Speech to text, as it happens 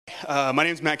My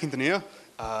name is Matt Quintanilla.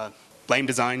 Blame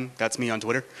Design, that's me on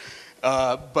Twitter.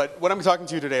 But what I'm talking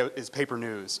to you today is paper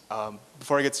news.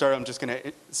 Before I get started, I'm just going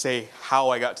to say how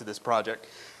I got to this project.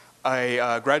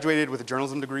 I graduated with a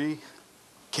journalism degree,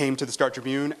 came to the Star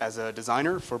Tribune as a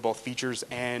designer for both features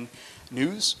and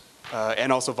news,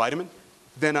 and also Vitamin.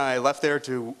 Then I left there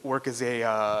to work as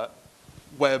a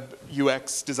web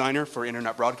UX designer for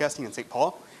internet broadcasting in St.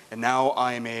 Paul. And now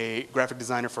I'm a graphic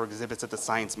designer for exhibits at the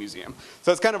Science Museum.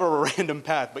 So it's kind of a random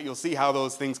path, but you'll see how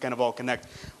those things kind of all connect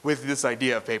with this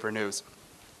idea of paper news.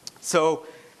 So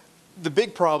the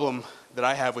big problem that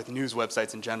I have with news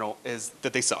websites in general is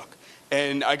that they suck.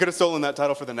 And I could have stolen that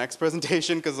title for the next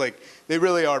presentation because they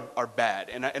really are bad.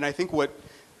 And I think what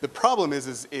the problem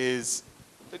is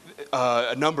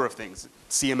a number of things.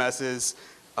 CMSs,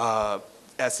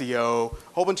 SEO,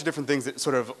 a whole bunch of different things that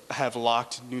sort of have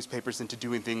locked newspapers into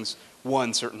doing things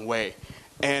one certain way.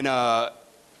 And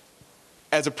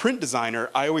as a print designer,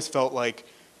 I always felt like,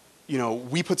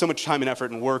 we put so much time and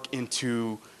effort and work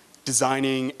into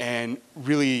designing and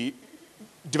really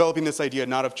developing this idea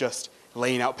not of just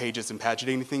laying out pages and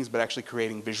paginating things, but actually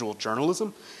creating visual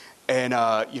journalism. And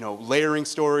layering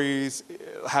stories,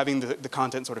 having the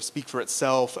content sort of speak for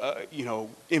itself,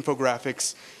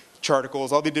 infographics,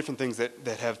 charticles, all the different things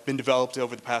that have been developed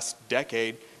over the past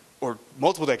decade or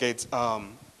multiple decades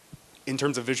in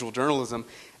terms of visual journalism,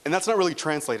 and that's not really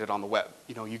translated on the web.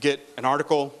 You get an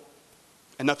article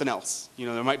and nothing else.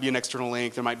 There might be an external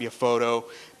link, there might be a photo,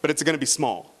 but it's going to be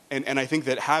small. And I think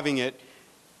that having it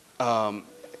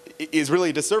is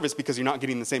really a disservice because you're not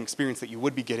getting the same experience that you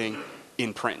would be getting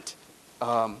in print.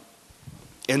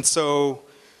 And so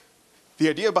the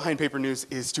idea behind paper news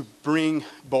is to bring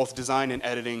both design and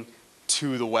editing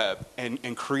to the web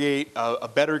and create a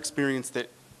better experience that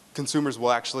consumers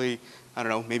will actually, I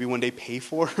don't know, maybe one day pay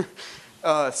for.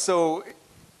 So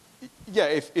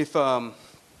yeah, can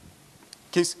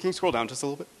you scroll down just a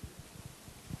little bit?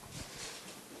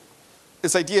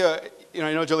 This idea,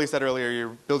 I know Julie said earlier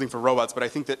you're building for robots, but I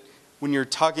think that when you're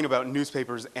talking about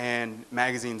newspapers and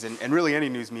magazines and really any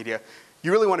news media,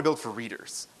 you really want to build for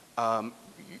readers.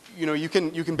 You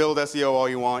can build SEO all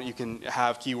you want, you can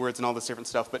have keywords and all this different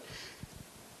stuff, but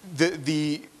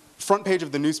the front page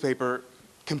of the newspaper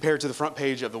compared to the front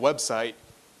page of the website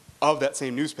of that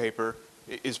same newspaper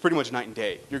is pretty much night and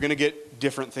day. You're going to get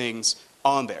different things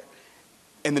on there.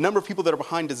 And the number of people that are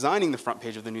behind designing the front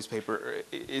page of the newspaper,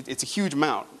 it's a huge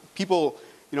amount. People,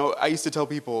 I used to tell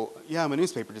people, yeah, I'm a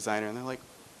newspaper designer, and they're like,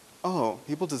 oh,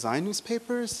 people design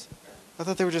newspapers? I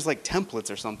thought they were just like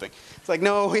templates or something. It's like,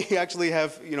 no, we actually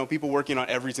have people working on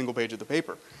every single page of the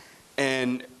paper.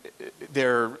 And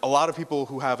there are a lot of people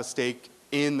who have a stake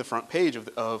in the front page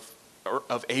of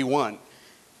A1.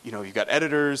 You've got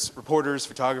editors, reporters,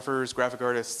 photographers, graphic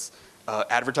artists,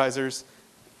 advertisers,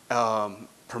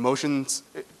 promotions,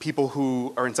 people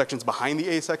who are in sections behind the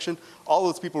A section. All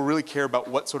those people really care about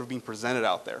what's sort of being presented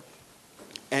out there.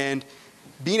 And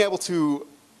being able to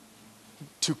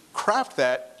craft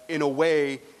that in a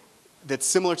way that's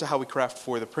similar to how we craft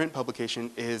for the print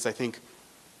publication is, I think,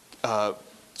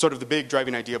 sort of the big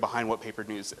driving idea behind what paper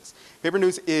news is. Paper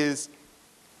news is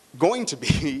going to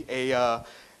be a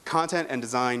content and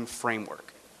design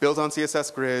framework built on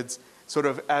CSS grids, sort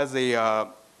of as a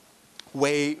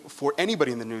way for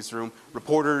anybody in the newsroom,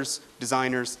 reporters,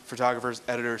 designers, photographers,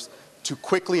 editors, to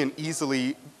quickly and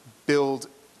easily build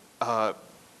a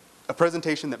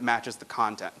presentation that matches the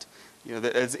content.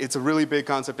 It's a really big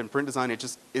concept in print design. It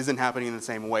just isn't happening in the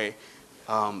same way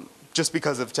just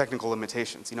because of technical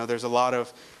limitations. There's a lot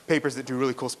of papers that do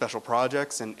really cool special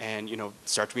projects, and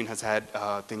Star Tribune has had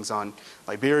things on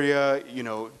Liberia.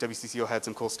 WCCO had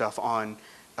some cool stuff on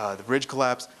the bridge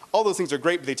collapse. All those things are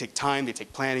great, but they take time, they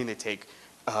take planning, they take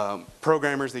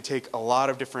programmers, they take a lot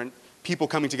of different people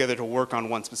coming together to work on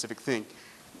one specific thing.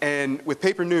 And with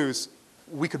paper news,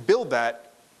 we could build that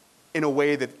in a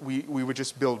way that we would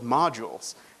just build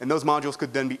modules. And those modules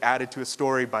could then be added to a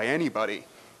story by anybody.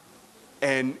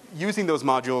 And using those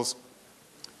modules,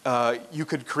 you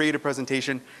could create a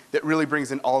presentation that really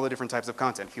brings in all the different types of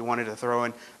content. If you wanted to throw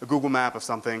in a Google map of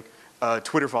something, a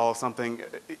Twitter follow of something,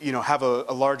 have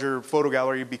a larger photo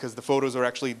gallery because the photos are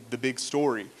actually the big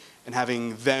story, and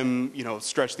having them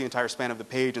stretch the entire span of the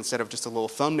page instead of just a little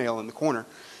thumbnail in the corner.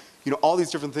 All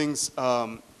these different things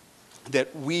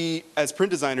that we, as print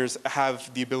designers,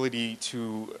 have the ability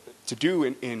to do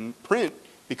in print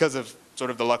because of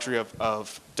sort of the luxury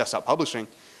of desktop publishing,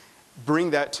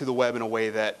 bring that to the web in a way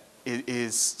that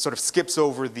is sort of skips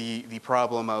over the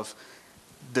problem of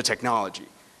the technology.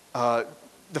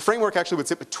 The framework actually would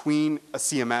sit between a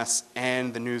CMS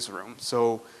and the newsroom.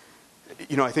 So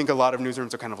I think a lot of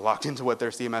newsrooms are kind of locked into what their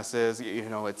CMS is.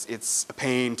 It's a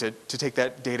pain to take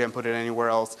that data and put it anywhere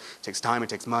else. It takes time, it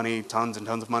takes money, tons and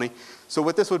tons of money. So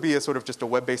what this would be is sort of just a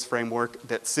web-based framework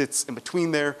that sits in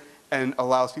between there and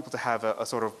allows people to have a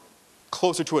sort of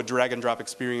closer to a drag and drop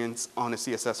experience on a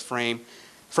CSS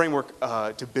framework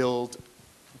to build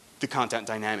the content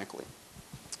dynamically.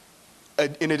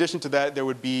 In addition to that, there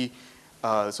would be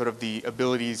sort of the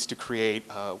abilities to create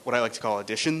what I like to call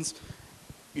editions.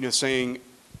 Saying,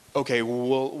 okay,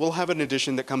 we'll have an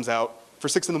edition that comes out for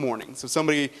 6 in the morning. So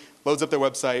somebody loads up their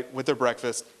website with their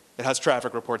breakfast. It has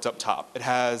traffic reports up top. It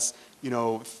has,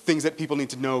 things that people need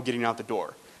to know getting out the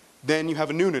door. Then you have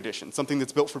a noon edition, something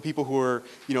that's built for people who are,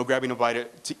 grabbing a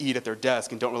bite to eat at their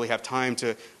desk and don't really have time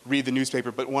to read the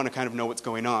newspaper, but want to kind of know what's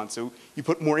going on. So you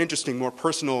put more interesting, more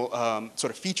personal,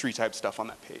 sort of feature-y type stuff on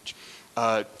that page.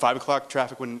 5 o'clock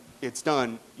traffic when it's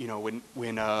done,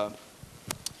 when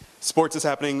sports is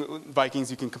happening,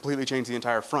 Vikings, you can completely change the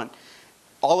entire front.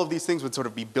 All of these things would sort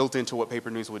of be built into what paper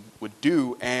news would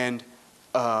do, and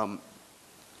I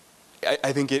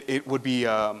think it would be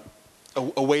a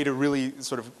way to really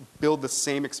sort of build the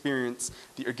same experience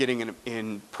that you're getting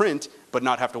in print, but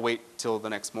not have to wait till the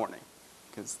next morning,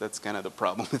 because that's kind of the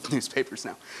problem with newspapers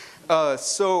now.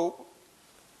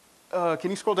 Can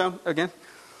you scroll down again?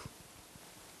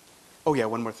 Oh yeah,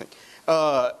 one more thing.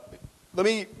 Let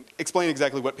me explain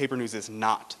exactly what paper news is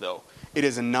not, though. It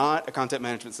is not a content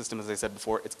management system, as I said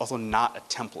before. It's also not a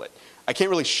template. I can't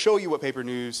really show you what paper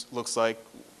news looks like,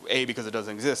 A, because it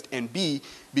doesn't exist, and B,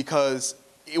 because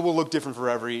it will look different for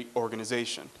every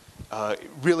organization.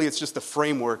 Really, it's just the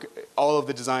framework, all of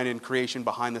the design and creation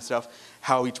behind the stuff,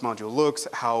 how each module looks,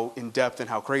 how in-depth and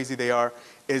how crazy they are,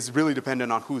 is really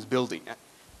dependent on who's building it.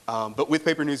 But with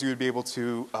paper news, you would be able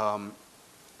to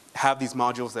have these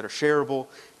modules that are shareable,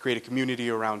 create a community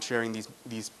around sharing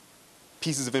these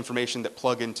pieces of information that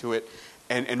plug into it,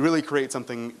 and really create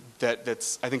something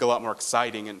that's, I think, a lot more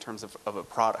exciting in terms of a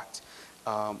product.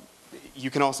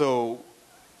 It can also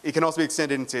be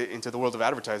extended into the world of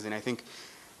advertising. I think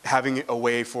having a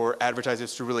way for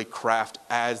advertisers to really craft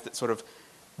ads that sort of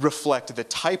reflect the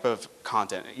type of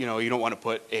content. You don't want to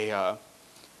put a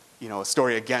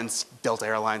story against Delta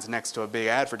Airlines next to a big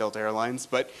ad for Delta Airlines,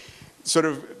 but sort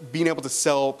of being able to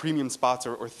sell premium spots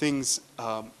or things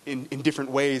in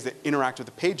different ways that interact with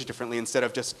the page differently instead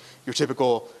of just your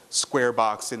typical square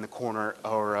box in the corner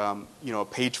or a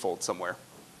page fold somewhere.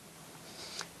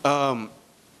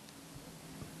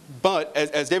 But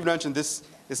as David mentioned, this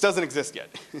doesn't exist yet.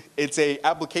 It's an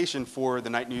application for the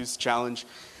Night News Challenge,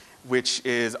 which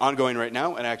is ongoing right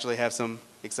now, and I actually have some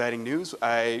exciting news.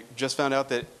 I just found out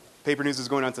that paper news is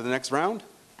going on to the next round.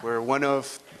 We're one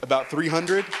of about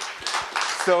 300.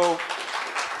 So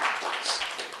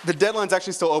the deadline's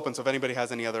actually still open, so if anybody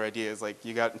has any other ideas,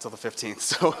 you got until the 15th.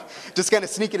 So just kind of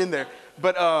sneak it in there.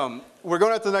 But we're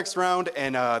going out to the next round,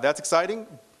 and that's exciting.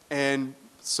 And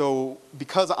so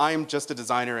because I'm just a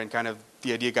designer and kind of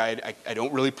the idea guy, I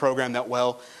don't really program that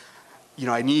well.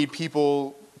 I need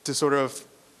people to sort of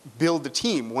build the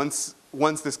team once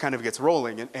this kind of gets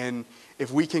rolling. And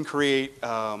if we can create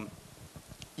a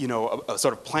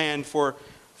sort of plan for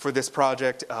this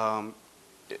project,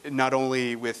 not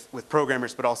only with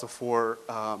programmers, but also for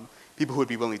people who would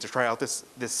be willing to try out this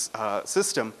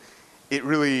system, it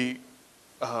really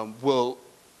will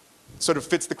sort of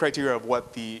fits the criteria of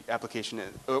what the application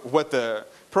is, what the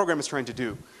program is trying to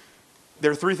do. There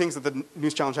are 3 things that the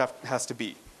News Challenge has to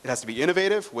be. It has to be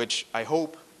innovative, which I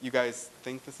hope you guys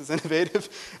think this is innovative,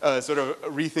 sort of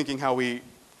rethinking how we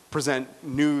present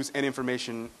news and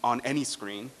information on any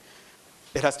screen.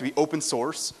 It has to be open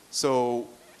source, so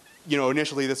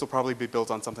initially this will probably be built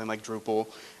on something like Drupal,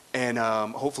 and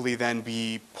hopefully then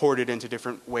be ported into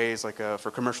different ways, like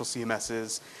for commercial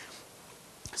CMSs,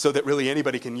 so that really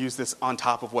anybody can use this on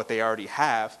top of what they already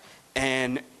have,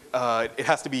 and it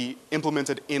has to be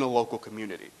implemented in a local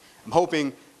community. I'm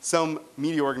hoping some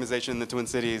media organization in the Twin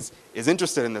Cities is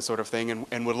interested in this sort of thing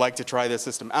and would like to try this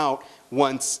system out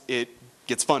once it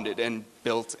gets funded and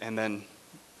built and then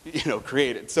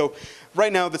created. So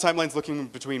right now the timeline's looking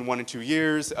between 1 and 2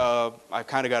 years. I've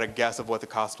kind of got a guess of what the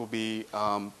cost will be,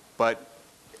 but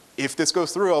if this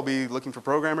goes through, I'll be looking for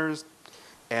programmers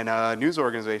and news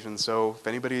organizations. So if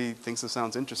anybody thinks this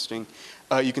sounds interesting,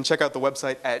 you can check out the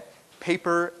website at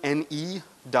paperne.ws.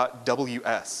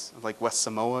 Like West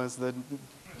Samoa is the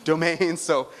domain.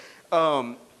 So,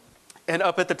 and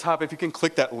up at the top, if you can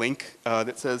click that link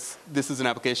that says this is an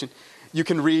application, you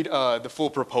can read the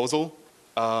full proposal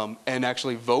and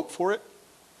actually vote for it.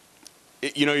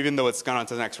 Even though it's gone on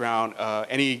to the next round,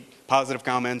 any positive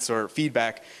comments or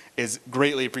feedback is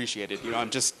greatly appreciated. You know, I'm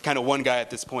just kind of one guy at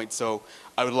this point, so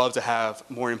I would love to have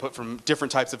more input from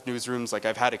different types of newsrooms. Like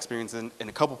I've had experience in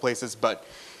a couple places, but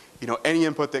you know, any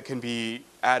input that can be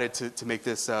added to make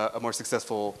this a more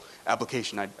successful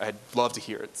application, I'd love to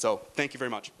hear it. So thank you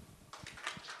very much.